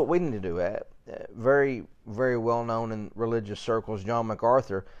 So that's what we need to do. very, very well known in religious circles, John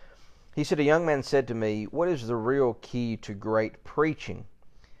MacArthur. He said, a young man said to me, what is the real key to great preaching?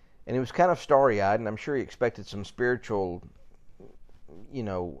 And he was kind of starry-eyed, and I'm sure he expected some spiritual,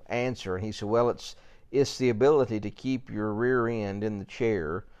 answer. And he said, well, it's the ability to keep your rear end in the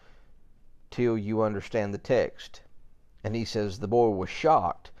chair till you understand the text. And he says the boy was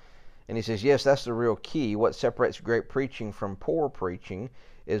shocked. And he says, yes, that's the real key. What separates great preaching from poor preaching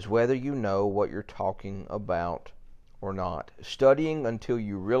is whether you know what you're talking about or not. Studying until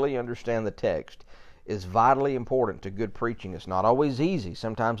you really understand the text is vitally important to good preaching. It's not always easy.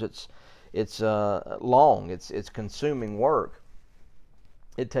 Sometimes it's long. It's consuming work.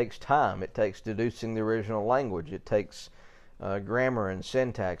 It takes time. It takes deducing the original language. It takes grammar and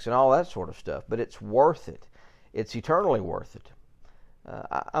syntax and all that sort of stuff. But it's worth it. It's eternally worth it.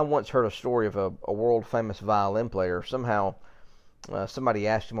 I once heard a story of a world-famous violin player. Somehow somebody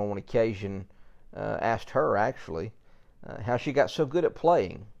asked him on one occasion, asked her actually, how she got so good at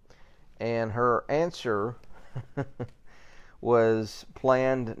playing. And her answer was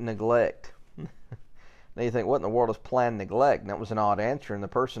planned neglect. Now you think, what in the world is planned neglect? And that was an odd answer. And the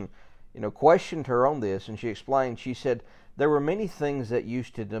person, questioned her on this, and she explained, she said, there were many things that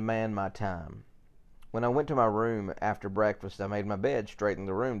used to demand my time. When I went to my room after breakfast, I made my bed, straightened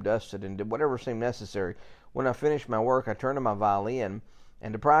the room, dusted, and did whatever seemed necessary. When I finished my work, I turned to my violin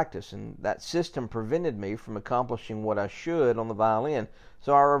and to practice, and that system prevented me from accomplishing what I should on the violin.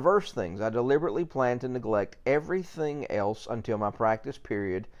 So I reversed things. I deliberately planned to neglect everything else until my practice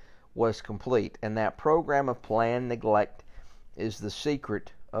period was complete, and that program of planned neglect is the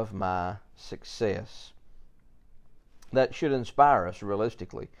secret of my success. That should inspire us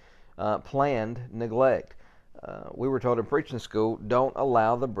realistically. Planned neglect. We were told in preaching school, don't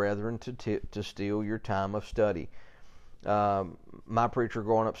allow the brethren to steal your time of study. My preacher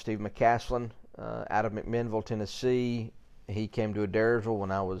growing up, Steve McCaslin, out of McMinnville, Tennessee, he came to Adairsville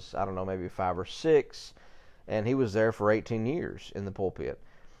when I was, maybe 5 or 6, and he was there for 18 years in the pulpit.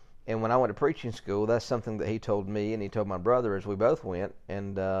 And when I went to preaching school, that's something that he told me, and he told my brother as we both went,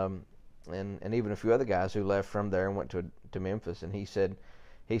 and even a few other guys who left from there and went to Memphis. And he said,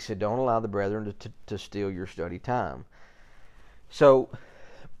 don't allow the brethren to steal your study time. So,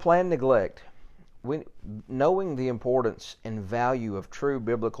 planned neglect. Knowing the importance and value of true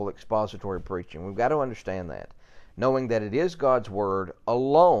biblical expository preaching, we've got to understand that. Knowing that it is God's Word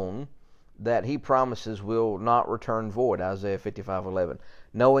alone that He promises will not return void, Isaiah 55:11.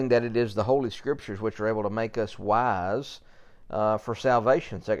 Knowing that it is the Holy Scriptures which are able to make us wise for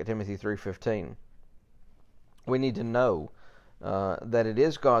salvation, 2 Timothy 3:15. We need to know that it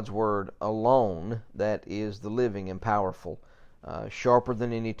is God's Word alone that is the living and powerful, sharper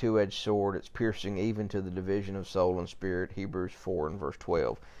than any two-edged sword. It's piercing even to the division of soul and spirit, Hebrews 4 and verse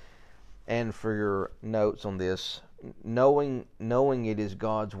 12. And for your notes on this, knowing it is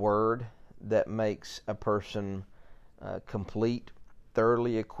God's Word that makes a person complete,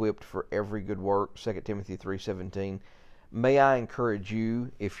 thoroughly equipped for every good work, 2 Timothy 3:17. May I encourage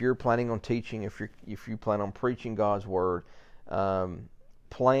you, if you're planning on teaching, if you plan on preaching God's Word,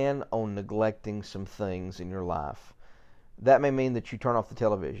 plan on neglecting some things in your life. That may mean that you turn off the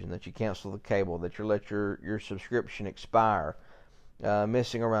television, that you cancel the cable, that you let your subscription expire,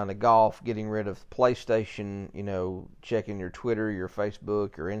 messing around at golf, getting rid of PlayStation, checking your Twitter, your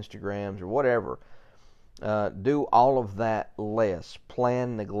Facebook, your Instagrams, or whatever. Do all of that less.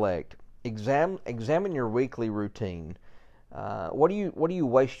 Plan neglect. Examine your weekly routine. What do you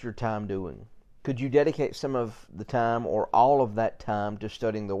waste your time doing? Could you dedicate some of the time or all of that time to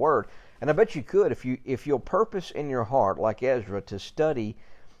studying the Word? And I bet you could if you'll purpose in your heart, like Ezra, to study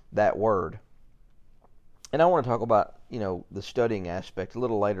that Word. And I want to talk about the studying aspect a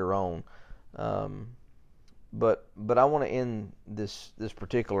little later on, but I want to end this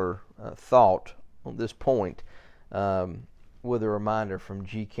particular thought on this point with a reminder from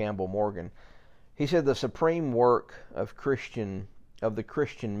G. Campbell Morgan. He said the supreme work of the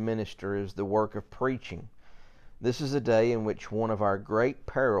Christian minister is the work of preaching. This is a day in which one of our great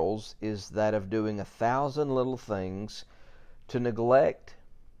perils is that of doing 1,000 little things to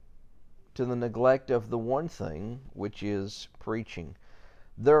the neglect of the one thing, which is preaching.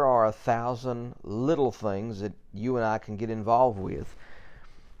 There are 1,000 little things that you and I can get involved with,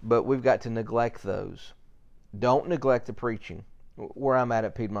 but we've got to neglect those. Don't neglect the preaching. Where I'm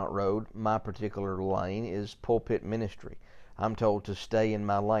at Piedmont Road, my particular lane is pulpit ministry. I'm told to stay in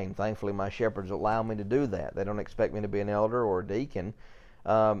my lane. Thankfully, my shepherds allow me to do that. They don't expect me to be an elder or a deacon.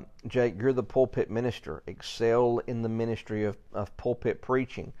 Jake, you're the pulpit minister. Excel in the ministry of pulpit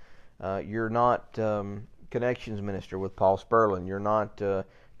preaching. You're not connections minister with Paul Spurlin. You're not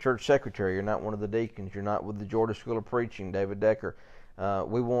church secretary. You're not one of the deacons. You're not with the Georgia School of Preaching, David Decker.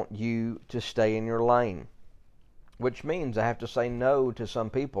 We want you to stay in your lane, which means I have to say no to some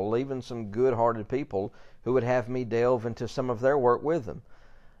people, even some good-hearted people who would have me delve into some of their work with them.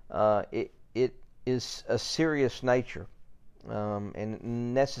 It is a serious nature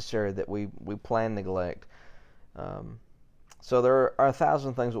and necessary that we plan neglect. So there are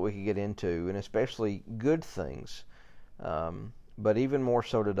 1,000 things that we could get into, and especially good things. But even more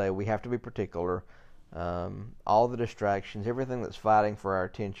so today, we have to be particular. All the distractions, everything that's fighting for our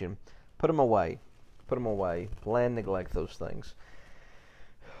attention, put them away. Put them away. Plan neglect those things.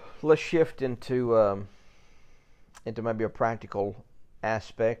 Let's shift into maybe a practical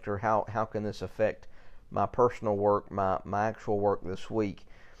aspect, or how can this affect my personal work, my actual work this week.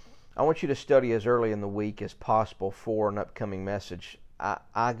 I want you to study as early in the week as possible for an upcoming message.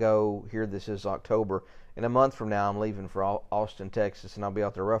 I go here, this is October. In a month from now, I'm leaving for Austin, Texas, and I'll be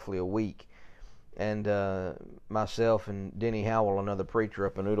out there roughly a week. And myself and Denny Howell, another preacher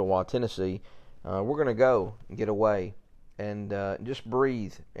up in Ooltewah, Tennessee, we're going to go and get away and just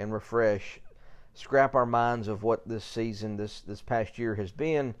breathe and refresh, scrap our minds of what this season, this past year has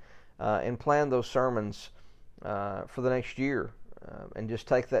been, and plan those sermons for the next year. And just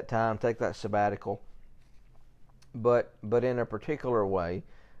take that time, take that sabbatical, but in a particular way,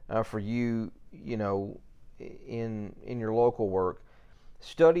 for you, in your local work,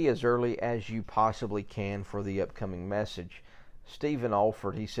 study as early as you possibly can for the upcoming message. Stephen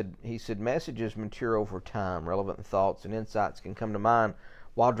Alford, he said messages mature over time. Relevant thoughts and insights can come to mind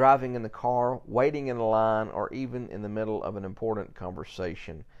while driving in the car, waiting in a line, or even in the middle of an important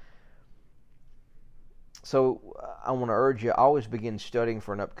conversation. So I want to urge you, always begin studying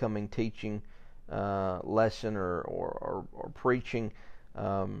for an upcoming teaching lesson or preaching.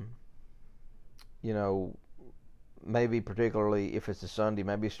 Maybe particularly if it's a Sunday,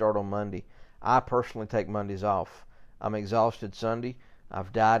 maybe start on Monday. I personally take Mondays off. I'm exhausted Sunday.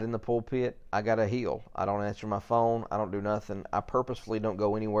 I've died in the pulpit. I got to heal. I don't answer my phone. I don't do nothing. I purposefully don't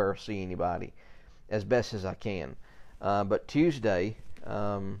go anywhere or see anybody as best as I can. But Tuesday,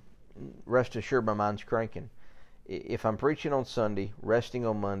 rest assured my mind's cranking. If I'm preaching on Sunday, resting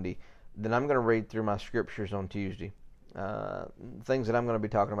on Monday, then I'm going to read through my scriptures on Tuesday, things that I'm going to be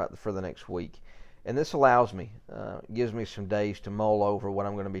talking about for the next week. And this allows me, gives me some days to mull over what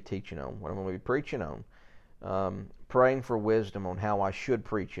I'm going to be teaching on, what I'm going to be preaching on, praying for wisdom on how I should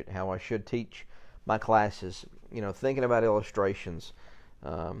preach it, how I should teach my classes, thinking about illustrations,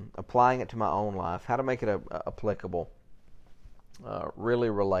 applying it to my own life, how to make it applicable, really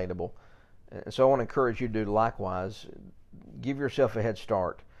relatable. And so I want to encourage you to do likewise. Give yourself a head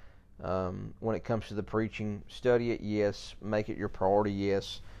start when it comes to the preaching. Study it, yes. Make it your priority,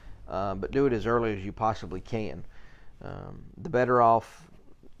 yes. But do it as early as you possibly can. The better off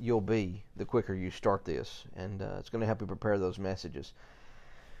you'll be the quicker you start this, and it's going to help you prepare those messages.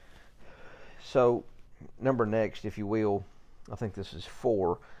 So, number next, if you will, I think this is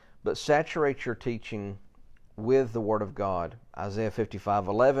 4, but saturate your teaching with the Word of God. Isaiah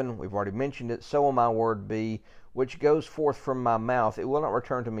 55:11, we've already mentioned it. So will my word be, which goes forth from my mouth. It will not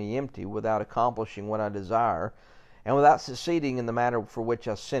return to me empty, without accomplishing what I desire, and without succeeding in the matter for which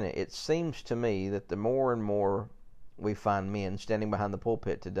I sent it. It seems to me that the more and more we find men standing behind the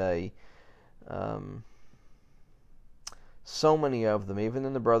pulpit today, so many of them, even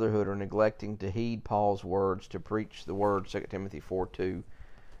in the brotherhood, are neglecting to heed Paul's words, to preach the word, 2 Timothy 4:2.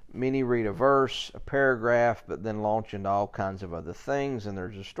 Many read a verse, a paragraph, but then launch into all kinds of other things, and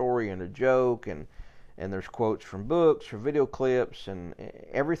there's a story and a joke, and there's quotes from books or video clips, and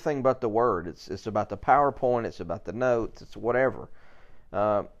everything but the word. It's about the PowerPoint, it's about the notes, it's whatever.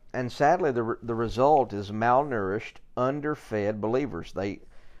 And sadly, the result is malnourished, underfed believers.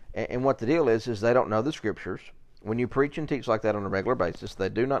 And what the deal is they don't know the Scriptures. When you preach and teach like that on a regular basis, they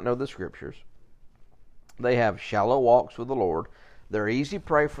do not know the Scriptures. They have shallow walks with the Lord. They're easy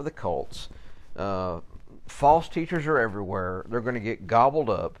prey for the cults. False teachers are everywhere. They're going to get gobbled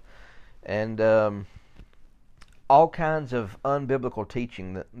up. And all kinds of unbiblical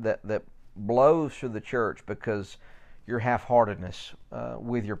teaching that blows through the church because your half-heartedness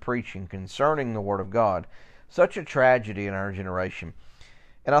with your preaching concerning the Word of God. Such a tragedy in our generation.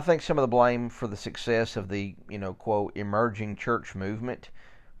 And I think some of the blame for the success of the, quote, emerging church movement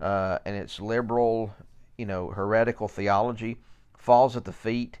and its liberal, heretical theology falls at the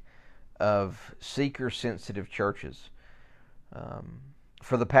feet of seeker-sensitive churches.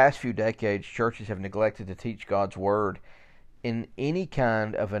 For the past few decades, churches have neglected to teach God's Word in any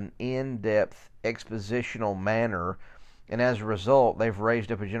kind of an in-depth expositional manner, and as a result, they've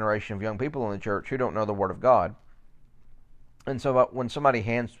raised up a generation of young people in the church who don't know the Word of God. And so when somebody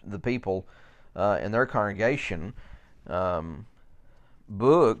hands the people in their congregation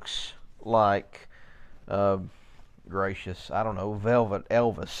books like, I don't know, Velvet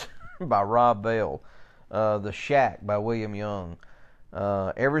Elvis by Rob Bell, The Shack by William Young,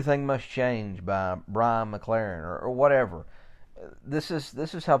 Everything Must Change by Brian McLaren, or whatever. This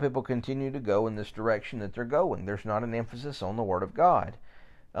is how people continue to go in this direction that they're going. There's not an emphasis on the Word of God.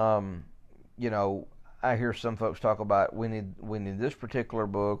 You know, I hear some folks talk about we need this particular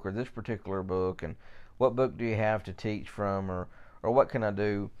book or this particular book, and what book do you have to teach from, or what can I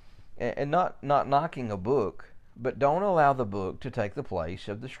do? And not knocking a book, but don't allow the book to take the place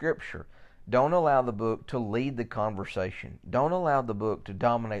of the Scripture. Don't allow the book to lead the conversation. Don't allow the book to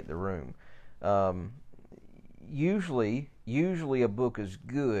dominate the room. Usually a book is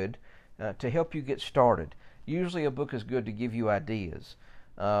good to help you get started. Usually a book is good to give you ideas.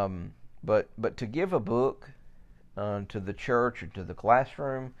 But to give a book to the church or to the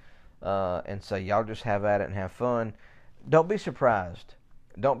classroom and say, y'all just have at it and have fun, don't be surprised.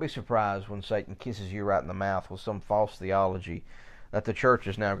 Don't be surprised when Satan kisses you right in the mouth with some false theology that the church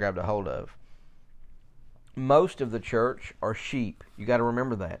has now grabbed a hold of. Most of the church are sheep. You got to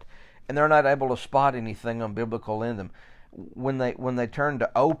remember that. And they're not able to spot anything unbiblical in them. When they turn to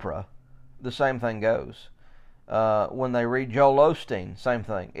Oprah, the same thing goes. When they read Joel Osteen, same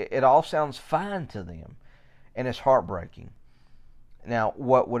thing. It all sounds fine to them, and it's heartbreaking. Now,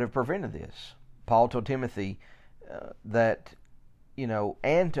 what would have prevented this? Paul told Timothy that,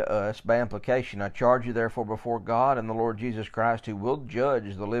 and to us, by implication, I charge you therefore before God and the Lord Jesus Christ, who will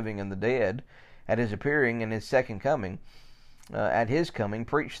judge the living and the dead at his appearing and his second coming. At his coming,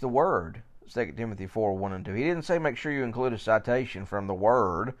 preach the word. 2 Timothy 4:1-2. He didn't say make sure you include a citation from the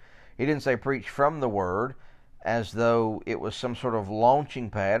word. He didn't say preach from the word as though it was some sort of launching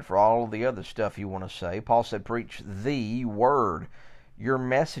pad for all of the other stuff you want to say. Paul said preach the word. Your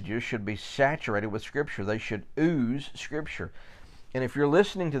messages should be saturated with Scripture. They should ooze Scripture. And if you're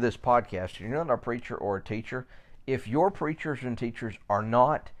listening to this podcast and you're not a preacher or a teacher, if your preachers and teachers are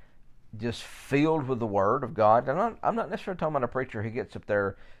not just filled with the Word of God, I'm not necessarily talking about a preacher who gets up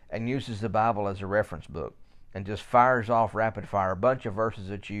there and uses the Bible as a reference book and just fires off rapid fire a bunch of verses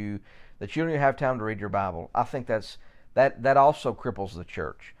that you don't even have time to read your Bible. I think that also cripples the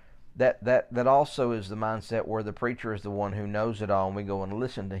church. That also is the mindset where the preacher is the one who knows it all and we go and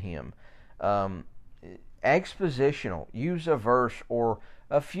listen to him. Expositional. Use a verse or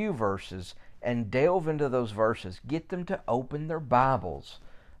a few verses and delve into those verses. Get them to open their Bibles.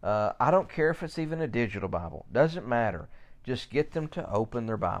 I don't care if it's even a digital Bible. Doesn't matter. Just get them to open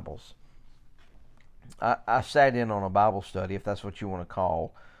their Bibles. I sat in on a Bible study, if that's what you want to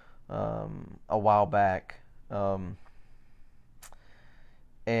call, a while back. Well,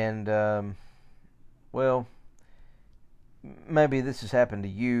 maybe this has happened to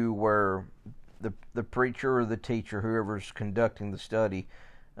you where the preacher or the teacher, whoever's conducting the study,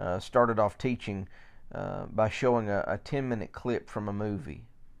 started off teaching by showing a 10-minute clip from a movie.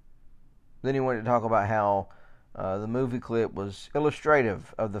 Then he went to talk about how the movie clip was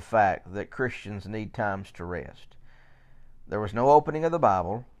illustrative of the fact that Christians need times to rest. There was no opening of the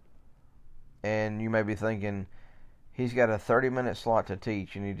Bible, and you may be thinking, he's got a 30-minute slot to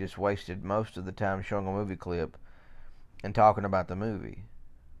teach, and he just wasted most of the time showing a movie clip and talking about the movie.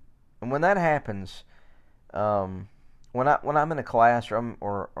 And when that happens, when I'm in a class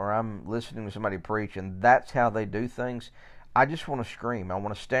or I'm listening to somebody preach, and that's how they do things, I just want to scream. I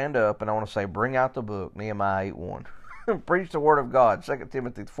want to stand up and I want to say, bring out the book, Nehemiah 8:1. Preach the Word of God, 2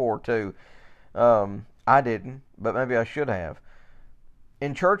 Timothy 4:2. I didn't, but maybe I should have.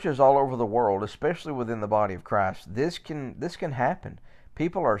 In churches all over the world, especially within the body of Christ, this can happen.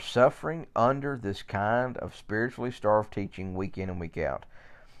 People are suffering under this kind of spiritually starved teaching week in and week out.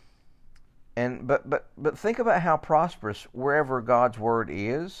 But think about how prosperous wherever God's Word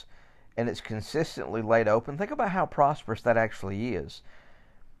is, and it's consistently laid open. Think about how prosperous that actually is.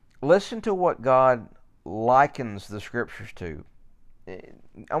 Listen to what God likens the Scriptures to.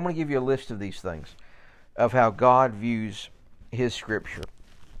 I'm going to give you a list of these things, of how God views His Scripture.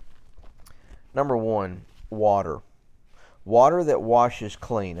 Number 1, water. Water that washes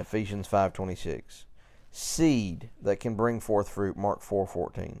clean, Ephesians 5:26. Seed that can bring forth fruit, Mark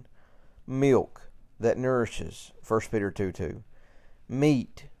 4:14. Milk that nourishes, 1 Peter 2:2.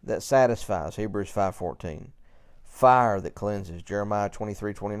 Meat that satisfies, Hebrews 5:14. Fire that cleanses, Jeremiah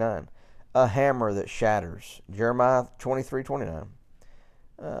 23:29. A hammer that shatters, Jeremiah 23:29.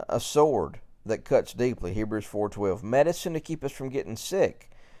 A sword that cuts deeply, Hebrews 4:12. Medicine to keep us from getting sick,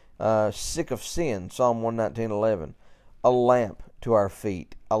 sick of sin, Psalm 119:11. A lamp to our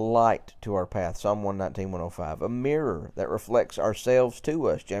feet, a light to our path, Psalm 119, 105. A mirror that reflects ourselves to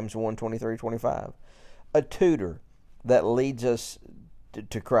us, James 1, 23, 25. A tutor that leads us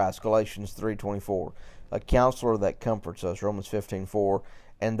to Christ, Galatians 3, 24. A counselor that comforts us, Romans 15, 4.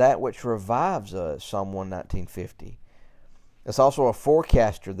 And that which revives us, Psalm 119, 50. It's also a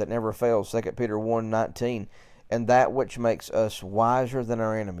forecaster that never fails, 2 Peter 1, 19. And that which makes us wiser than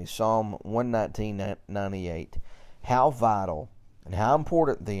our enemies, Psalm 119, 98. How vital and how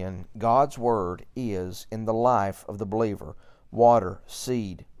important, then, God's Word is in the life of the believer. Water,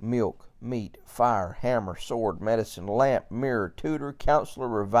 seed, milk, meat, fire, hammer, sword, medicine, lamp, mirror, tutor, counselor,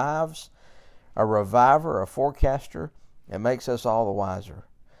 revives, a reviver, a forecaster, and makes us all the wiser.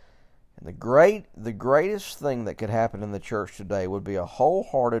 And the greatest thing that could happen in the church today would be a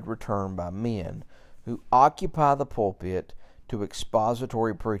wholehearted return by men who occupy the pulpit to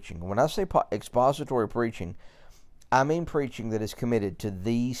expository preaching. When I say expository preaching, I mean preaching that is committed to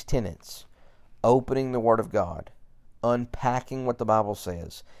these tenets: opening the Word of God, unpacking what the Bible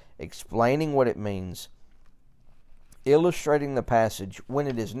says, explaining what it means, illustrating the passage when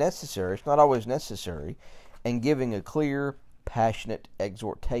it is necessary, it's not always necessary, and giving a clear, passionate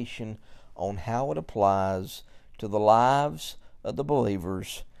exhortation on how it applies to the lives of the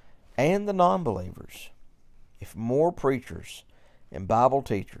believers and the non-believers. If more preachers and Bible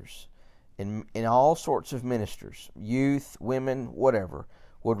teachers in all sorts of ministers, youth, women, whatever,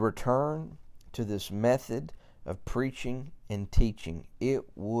 would return to this method of preaching and teaching, it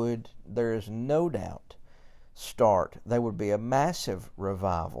would, there is no doubt, there would be a massive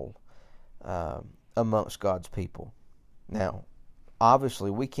revival amongst God's people. Now, obviously,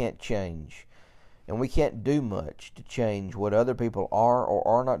 we can't change, and we can't do much to change what other people are or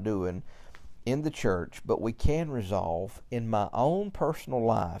are not doing in the church, but we can resolve in my own personal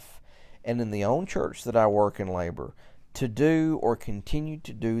life and in the own church that I work and labor to do or continue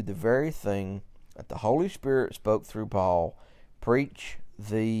to do the very thing that the Holy Spirit spoke through Paul: preach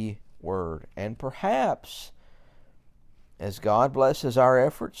the Word. And perhaps, as God blesses our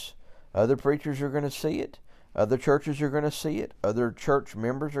efforts, other preachers are going to see it, other churches are going to see it, other church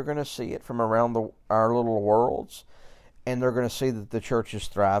members are going to see it from around our little worlds, and they're going to see that the church is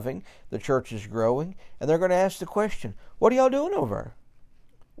thriving, the church is growing, and they're going to ask the question, what are y'all doing over there?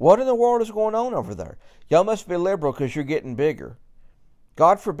 What in the world is going on over there? Y'all must be liberal because you're getting bigger.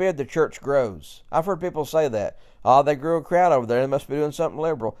 God forbid the church grows. I've heard people say that. Oh, they grew a crowd over there. They must be doing something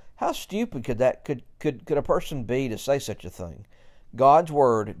liberal. How stupid could a person be to say such a thing? God's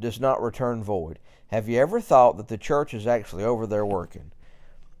Word does not return void. Have you ever thought that the church is actually over there working?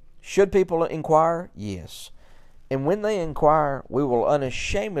 Should people inquire? Yes. And when they inquire, we will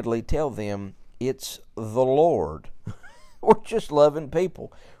unashamedly tell them it's the Lord. We're just loving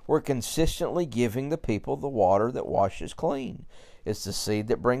people. We're consistently giving the people the water that washes clean. It's the seed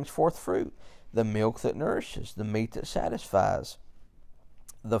that brings forth fruit, the milk that nourishes, the meat that satisfies,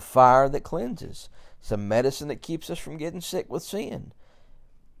 the fire that cleanses, some medicine that keeps us from getting sick with sin.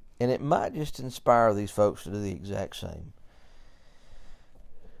 And it might just inspire these folks to do the exact same.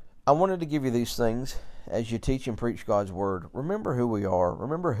 I wanted to give you these things as you teach and preach God's Word. Remember who we are.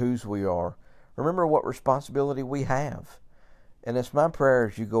 Remember whose we are. Remember what responsibility we have. And it's my prayer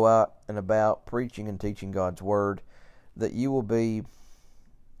as you go out and about preaching and teaching God's Word that you will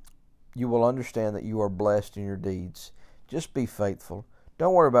understand that you are blessed in your deeds. Just be faithful.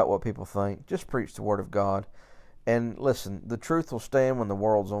 Don't worry about what people think. Just preach the Word of God. And listen, the truth will stand when the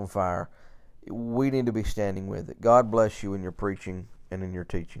world's on fire. We need to be standing with it. God bless you in your preaching and in your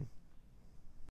teaching.